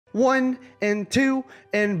1 and 2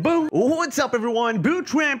 and boom. What's up everyone,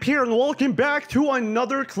 Bootramp here and welcome back to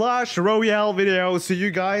another Clash Royale video. So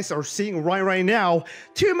you guys are seeing right now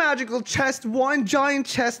 2 magical chests, 1 giant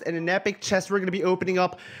chest and an epic chest. We're gonna be opening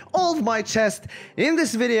up all of my chests in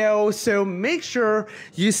this video, so make sure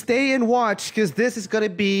you stay and watch because this is gonna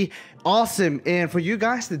be awesome. And for you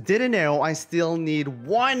guys that didn't know, I still need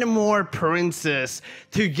 1 more princess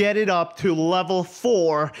to get it up to level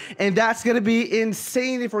 4, and that's gonna be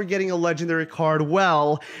insane if we're getting a legendary card.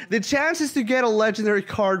 Well, the chances to get a legendary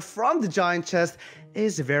card from the giant chest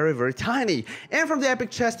is very tiny, and from the epic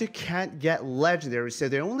chest you can't get legendary. So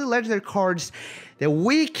the only legendary cards that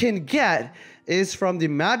we can get is from the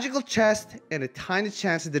magical chest and a tiny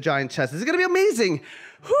chance at the giant chest. This is gonna be amazing.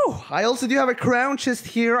 Whew. I also do have a crown chest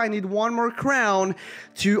here. I need 1 more crown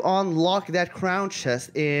to unlock that crown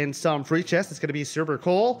chest and some free chests. It's going to be super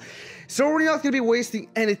cool. So we're not going to be wasting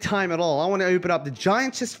any time at all. I want to open up the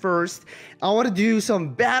giant chest first. I want to do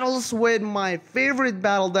some battles with my favorite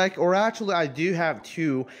battle deck, or actually I do have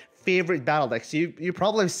 2 favorite battle decks. You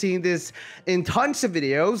probably have seen this in tons of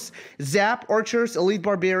videos. Zap, Archers, Elite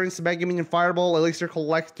Barbarians, Mega Minion Fireball, Elixir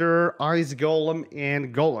Collector, Ice Golem,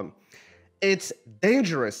 and Golem. It's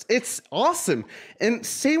dangerous. It's awesome. And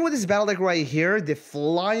same with this battle deck right here, the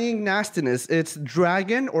flying nastiness. It's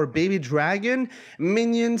dragon or baby dragon,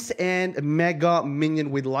 minions, and mega minion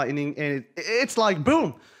with lightning. And it's like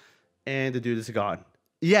boom. And the dude is gone.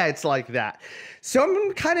 Yeah, it's like that. So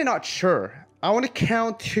I'm kind of not sure. I want to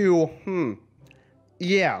count to,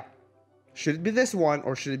 yeah. Should it be this one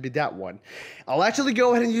or should it be that one? I'll actually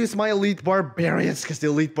go ahead and use my Elite Barbarians because the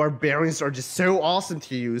Elite Barbarians are just so awesome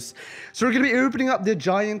to use. So we're going to be opening up the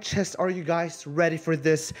giant chest. Are you guys ready for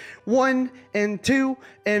this? 1 and 2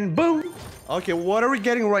 and boom. Okay, what are we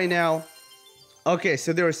getting right now? Okay,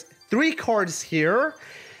 so there's 3 cards here.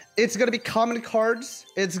 It's going to be common cards.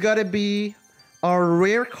 It's going to be a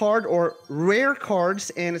rare card or rare cards,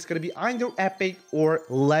 and it's going to be either epic or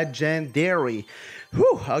legendary.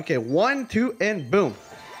 Whew, okay, 1, 2, and boom.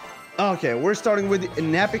 Okay, we're starting with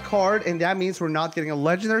an epic card, and that means we're not getting a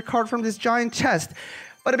legendary card from this giant chest.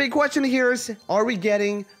 But a big question here is, are we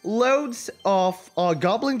getting loads of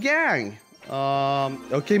Goblin Gang?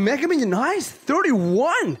 Okay, Mega Minion, nice,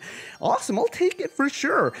 31. Awesome, I'll take it for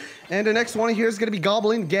sure. And the next one here is gonna be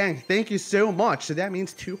Goblin Gang. Thank you so much. So that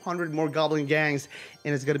means 200 more Goblin Gangs,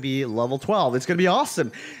 and it's gonna be level 12. It's gonna be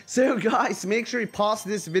awesome. So guys, make sure you pause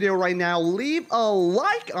this video right now, leave a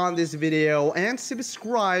like on this video, and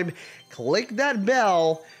subscribe. Click that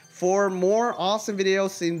bell for more awesome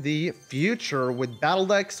videos in the future with battle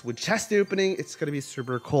decks, with chest opening. It's gonna be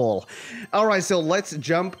super cool. All right, so let's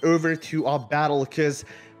jump over to our battle, because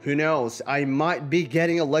who knows, I might be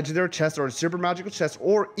getting a legendary chest or a super magical chest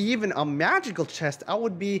or even a magical chest. I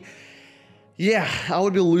would be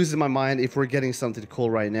losing my mind if we're getting something cool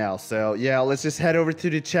right now. So yeah, let's just head over to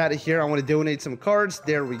the chat here. I want to donate some cards.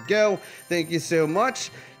 There we go. Thank you so much.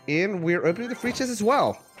 And we're opening the free chest as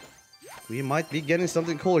well. We might be getting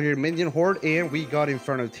something cool here. Minion Horde, and we got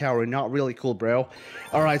Inferno Tower. Not really cool, bro.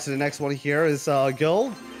 All right, so the next one here is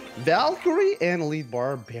Gold, Valkyrie, and Elite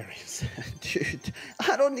Barbarians. Dude,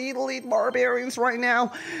 I don't need Elite Barbarians right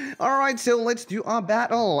now. All right, so let's do a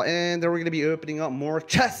battle. And then we're going to be opening up more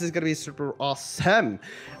chests. It's going to be super awesome.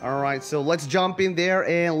 All right, so let's jump in there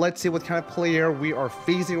and let's see what kind of player we are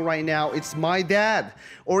facing right now. It's my dad,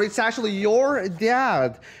 or it's actually your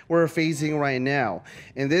dad we're facing right now.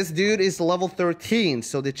 And this dude is level 13.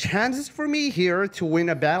 So the chances for me here to win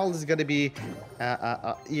a battle is going to be,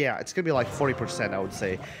 yeah, it's going to be like 40%, I would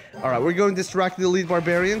say. All right, we're going to distract the Elite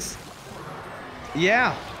Barbarians.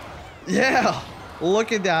 Yeah,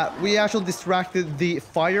 look at that. We actually distracted the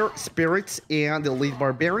Fire Spirits and the Elite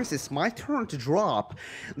Barbarians. It's my turn to drop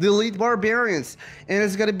the Elite Barbarians, and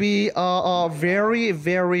it's gonna be a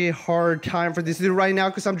very hard time for this dude right now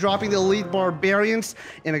because I'm dropping the Elite Barbarians,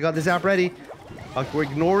 and I got the zap ready. Okay, we're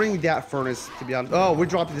ignoring that furnace, to be honest. Oh, we're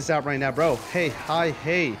dropping the zap right now, bro. Hey, hi,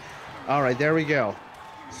 hey. All right, there we go.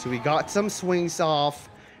 So we got some swings off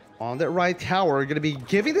on that right tower. We're gonna be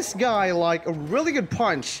giving this guy like a really good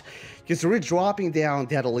punch because we're dropping down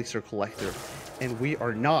that Elixir Collector, and we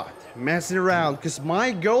are not messing around because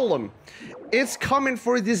my Golem, it's coming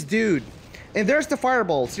for this dude. And there's the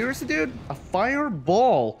Fireball. Seriously, dude, a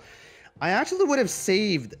Fireball. I actually would have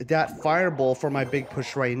saved that Fireball for my big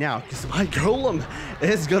push right now because my Golem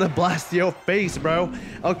is gonna blast your face, bro.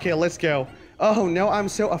 Okay, let's go. Oh no, I'm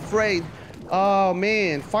so afraid. Oh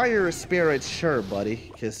man, Fire Spirits, sure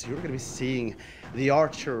buddy, because you're gonna be seeing the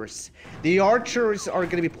Archers. The Archers are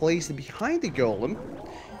gonna be placed behind the Golem,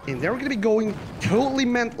 and they're gonna be going totally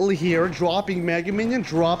mentally here, dropping Mega Minion,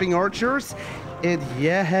 dropping Archers, And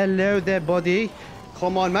yeah, hello there, buddy.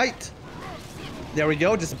 Come on, mate. There we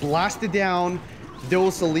go. Just blasted down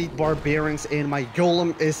those elite barbarians, and my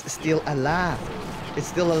golem is still alive. It's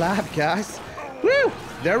still alive, guys. Woo!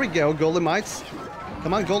 There we go, golemites.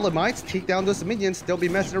 Come on, golemites. Take down those minions. Don't be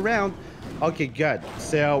messing around. Okay, good.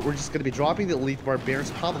 So we're just going to be dropping the elite barbarians,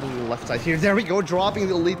 probably on the left side here. There we go, dropping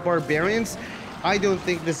the elite barbarians. I don't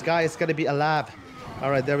think this guy is going to be alive. All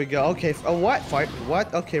right, there we go. Okay, what? Fight?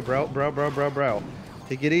 What? Okay, bro.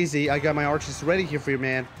 Take it easy. I got my archers ready here for you,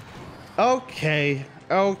 man. Okay.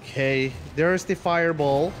 There's the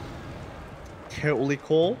fireball. Totally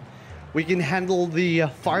cool. We can handle the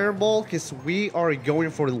fireball because we are going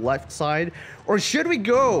for the left side. Or should we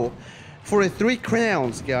go for the 3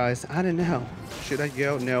 crowns, guys? I don't know. Should I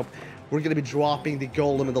go? Nope. We're going to be dropping the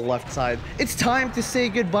golem on the left side. It's time to say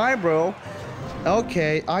goodbye, bro.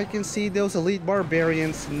 Okay, I can see those elite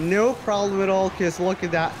barbarians. No problem at all, because look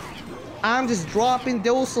at that. I'm just dropping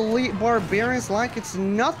those elite barbarians like it's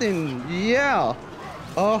nothing. Yeah.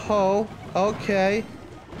 Oh-ho. Okay.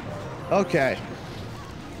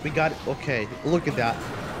 We got it. Okay, look at that.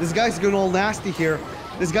 This guy's going all nasty here.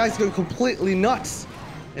 This guy's going completely nuts.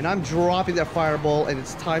 And I'm dropping that fireball, and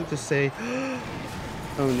it's time to say...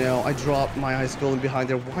 Oh no, I dropped my ice golem behind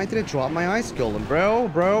there. Why did I drop my ice golem?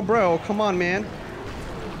 Bro. Come on, man.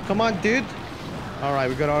 Come on, dude. Alright,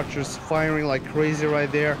 we got archers firing like crazy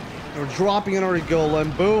right there. And we're dropping another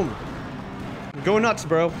golem. Boom. Go nuts,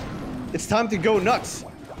 bro. It's time to go nuts.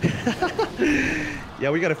 Yeah,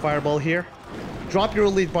 we got a fireball here. Drop your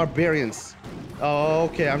elite barbarians. Oh,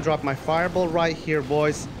 okay, I'm dropping my fireball right here,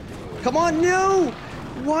 boys. Come on, no!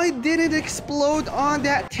 Why didn't it explode on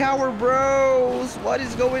that tower, bros? What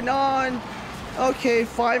is going on? Okay,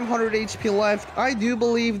 500 HP left. I do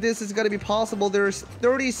believe this is going to be possible. There's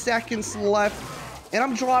 30 seconds left. And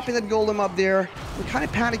I'm dropping that golem up there. We're kind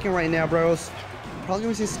of panicking right now, bros. Probably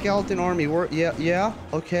going to see skeleton army. Yeah,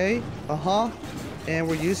 okay. And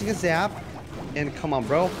we're using a zap. And come on,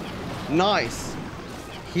 bro. Nice.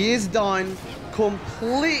 He is done.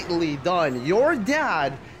 Completely done. Your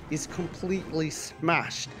dad is completely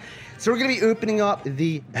smashed. So we're gonna be opening up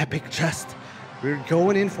the epic chest. We're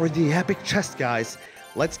going in for the epic chest, guys.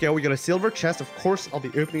 Let's go. We got a silver chest. Of course, I'll be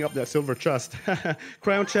opening up that silver chest.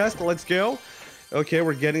 Crown chest. Let's go. Okay,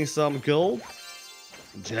 we're getting some gold,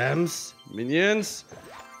 gems, minions.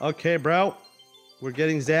 Okay, bro. We're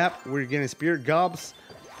getting zap. We're getting spirit gobs.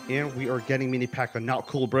 And we are getting mini pack. Not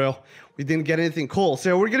cool, bro. We didn't get anything cool.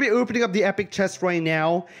 So we're going to be opening up the epic chest right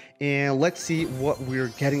now. And let's see what we're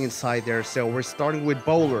getting inside there. So we're starting with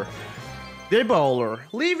Bowler. The Bowler.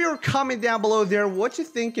 Leave your comment down below there what you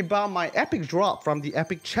think about my epic drop from the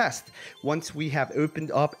epic chest once we have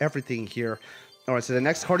opened up everything here. Alright, so the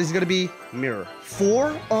next card is going to be Mirror.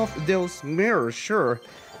 4 of those mirrors, sure.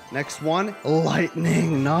 Next one,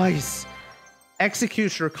 Lightning. Nice.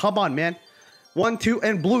 Executioner. Come on, man. 1, 2,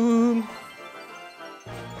 and bloom.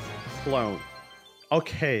 Clone.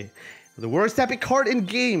 Okay. The worst epic card in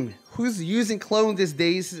game. Who's using clone these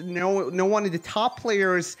days? No one of the top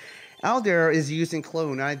players out there is using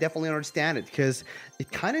clone. I definitely understand it because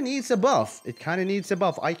it kind of needs a buff.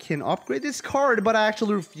 I can upgrade this card, but I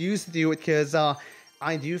actually refuse to do it because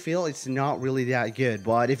I do feel it's not really that good.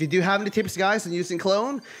 But if you do have any tips, guys, on using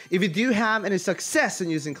clone, if you do have any success in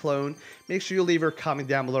using clone, make sure you leave your comment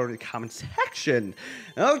down below in the comment section.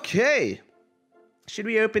 Okay. Should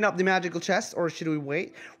we open up the magical chest or should we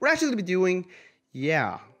wait? We're actually going to be doing,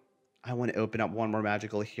 yeah, I want to open up one more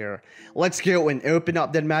magical here. Let's go and open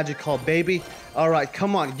up that magical, baby. All right,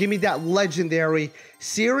 come on. Give me that legendary.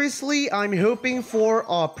 Seriously, I'm hoping for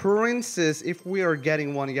a princess if we are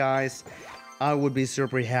getting one, guys. I would be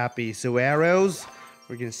super happy. So arrows.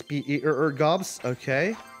 We're going to speed eater gobs.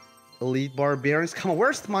 Okay. Elite barbarians. Come on,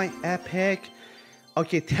 where's my epic?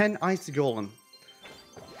 Okay, 10 ice golem.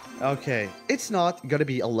 Okay, it's not gonna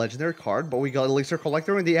be a legendary card, but we got elixir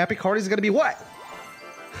collector, and the epic card is gonna be what?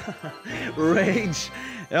 Rage.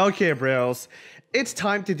 Okay, bros. It's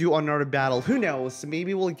time to do another battle. Who knows?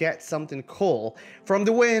 Maybe we'll get something cool from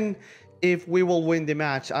the win if we will win the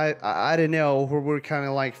match. I don't know. We're kind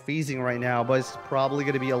of like phasing right now, but it's probably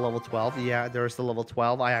gonna be a level 12. Yeah, there's the level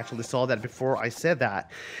 12. I actually saw that before I said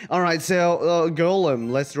that. All right, so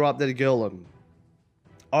golem. Let's drop that golem.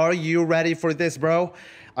 Are you ready for this, bro?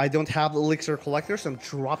 I don't have the elixir collector, so I'm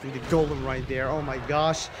dropping the golem right there. Oh my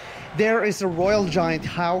gosh. There is a royal giant.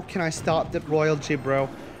 How can I stop that royal G, bro?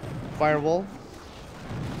 Fireball.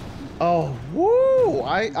 Oh, woo!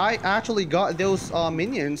 I actually got those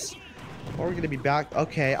minions. We're gonna be back.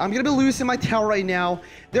 Okay, I'm gonna be losing my tower right now.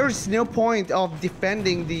 There's no point of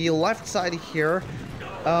defending the left side here.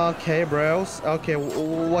 Okay, bros. Okay,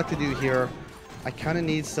 what to do here? I kind of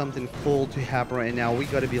need something cool to happen right now. We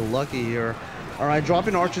got to be lucky here. All right,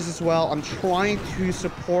 dropping archers as well. I'm trying to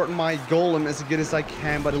support my golem as good as I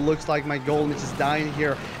can, but it looks like my golem is just dying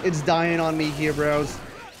here. It's dying on me here, bros.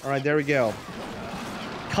 All right, there we go.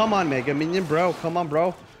 Come on, Mega Minion, bro. Come on,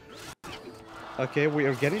 bro. Okay, we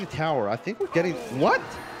are getting the tower. I think we're getting... What?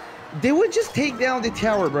 They would just take down the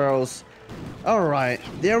tower, bros. All right,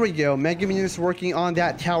 there we go. Mega Minion is working on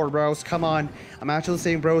that tower, bros. Come on. I'm actually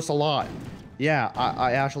saying bros a lot. Yeah,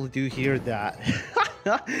 I actually do hear that.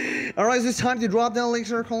 All right, so it's time to drop down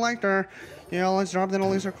elixir collector. Yeah, let's drop down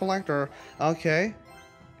elixir collector. Okay.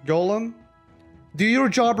 Golem, do your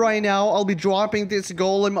job right now. I'll be dropping this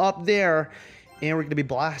golem up there. And we're going to be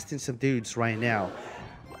blasting some dudes right now.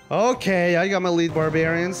 Okay, I got my lead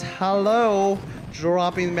barbarians. Hello.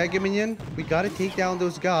 Dropping Mega Minion. We got to take down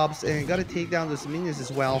those gobs and got to take down those minions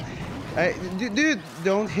as well. Dude,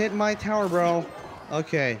 don't hit my tower, bro.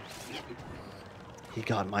 Okay. He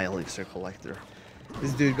got my elixir collector.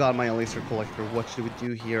 This dude got my elixir collector. What should we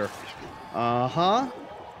do here?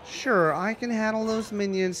 Sure, I can handle those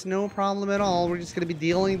minions. No problem at all. We're just going to be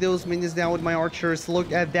dealing those minions down with my archers.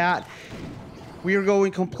 Look at that. We are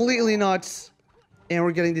going completely nuts. And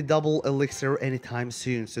we're getting the double elixir anytime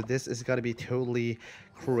soon. So this is going to be totally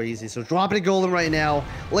crazy. So dropping a golem right now.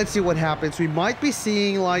 Let's see what happens. We might be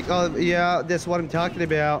seeing like, yeah, that's what I'm talking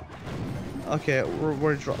about. Okay,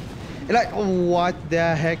 we're dropping. And what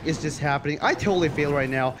the heck is just happening? I totally failed right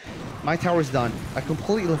now. My tower's done. I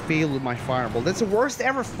completely failed with my fireball. That's the worst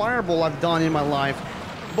ever fireball I've done in my life.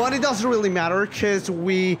 But it doesn't really matter because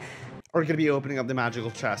we are going to be opening up the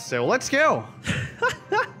magical chest. So let's go.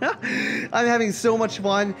 I'm having so much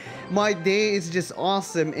fun. My day is just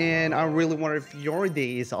awesome. And I really wonder if your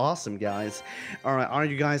day is awesome, guys. All right, are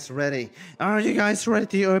you guys ready? Are you guys ready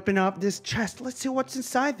to open up this chest? Let's see what's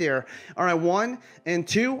inside there. All right, 1 and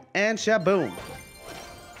 2 and shaboom.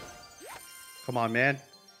 Come on, man.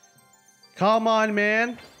 Come on,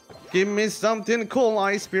 man. Give me something cool.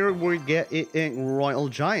 Ice Spirit, we get it in Royal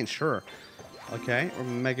Giant, sure. Okay, or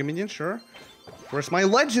Mega Minion, sure. Where's my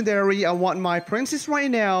legendary? I want my princess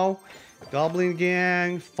right now. Goblin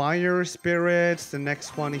Gang, Fire Spirits. The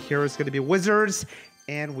next one here is going to be Wizards.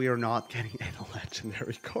 And we are not getting any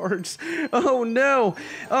legendary cards. Oh, no.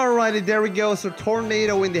 Alrighty, there we go. So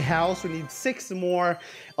Tornado in the house. We need 6 more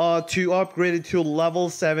to upgrade it to level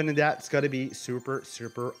 7. And that's going to be super,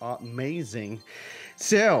 super amazing.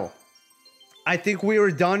 So I think we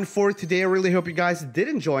are done for today. I really hope you guys did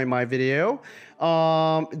enjoy my video.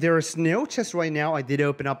 There is no chest right now. I did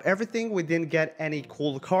open up everything. We didn't get any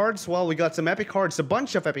cool cards. Well, we got some epic cards, a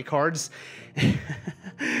bunch of epic cards.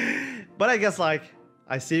 But I guess, like,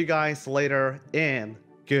 I see you guys later and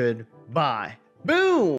goodbye. Boom!